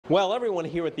Well, everyone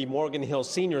here at the Morgan Hill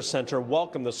Senior Center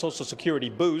welcomed the Social Security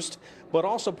boost, but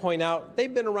also point out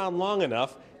they've been around long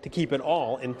enough to keep it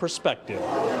all in perspective.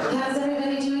 How's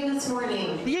everybody doing this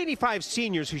morning? The 85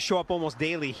 seniors who show up almost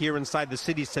daily here inside the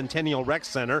city's Centennial Rec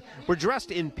Center were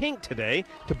dressed in pink today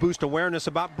to boost awareness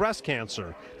about breast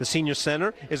cancer. The Senior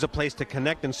Center is a place to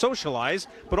connect and socialize,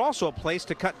 but also a place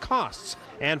to cut costs.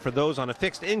 And for those on a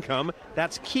fixed income,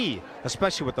 that's key,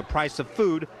 especially with the price of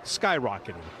food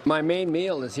skyrocketing. My main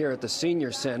meal is here at the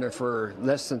Senior Center for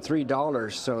less than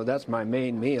 $3, so that's my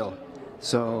main meal.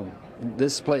 So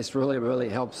this place really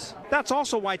helps. That's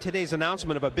also why today's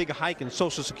announcement of a big hike in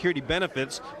Social Security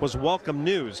benefits was welcome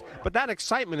news. But that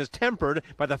excitement is tempered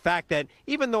by the fact that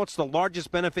even though it's the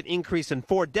largest benefit increase in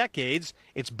 4 decades,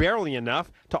 it's barely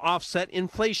enough to offset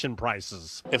inflation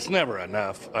prices. It's never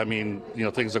enough. I mean,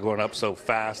 things are going up so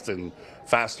fast and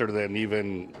faster than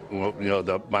even,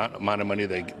 the amount of money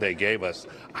they gave us.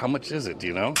 How much is it, do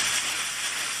you know?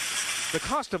 The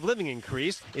cost of living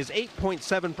increase is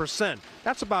 8.7%.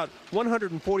 That's about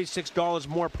 $146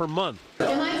 more per month.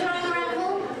 Am I throwing a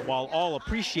raffle? While all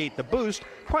appreciate the boost,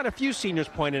 quite a few seniors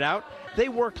pointed out they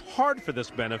worked hard for this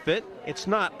benefit. It's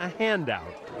not a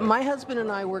handout. My husband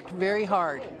and I worked very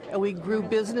hard. We grew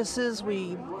businesses,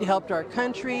 we helped our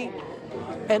country,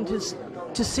 and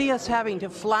to see us having to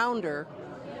flounder,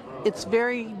 it's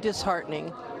very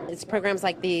disheartening. It's programs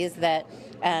like these that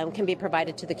can be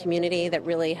provided to the community that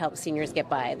really help seniors get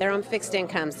by. They're on fixed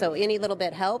income, so any little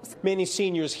bit helps. Many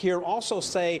seniors here also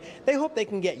say they hope they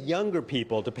can get younger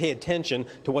people to pay attention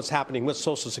to what's happening with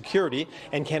Social Security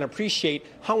and can appreciate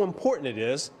how important it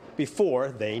is before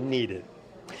they need it.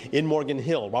 In Morgan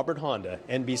Hill, Robert Handa,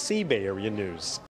 NBC Bay Area News.